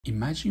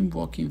Imagine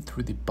walking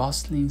through the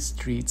bustling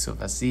streets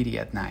of a city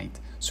at night,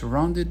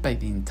 surrounded by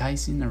the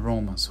enticing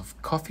aromas of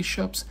coffee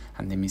shops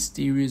and the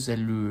mysterious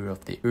allure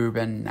of the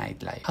urban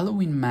nightlife.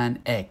 Halloween Man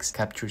X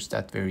captures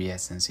that very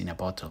essence in a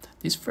bottle.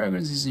 This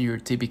fragrance isn't your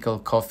typical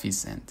coffee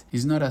scent.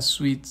 It's not a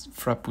sweet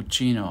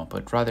frappuccino,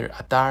 but rather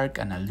a dark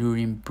and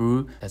alluring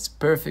brew that's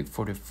perfect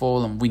for the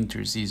fall and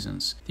winter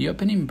seasons. The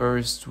opening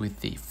bursts with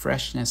the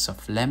freshness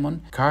of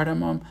lemon,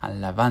 cardamom,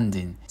 and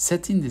lavandin,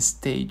 setting the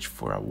stage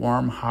for a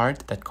warm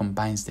heart that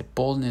combines the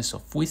boldness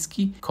of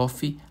whiskey,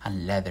 coffee,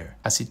 and leather.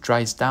 As it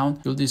dries down,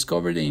 you'll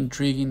discover the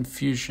intriguing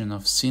fusion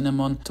of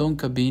cinnamon,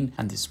 tonka bean,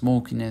 and the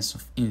smokiness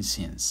of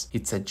incense.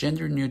 It's a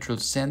gender-neutral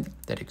scent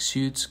that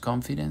exudes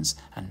confidence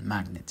and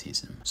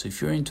magnetism. So if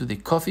you're into the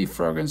coffee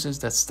fragrances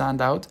that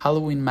stand out,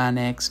 Halloween Man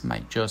X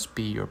might just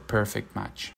be your perfect match.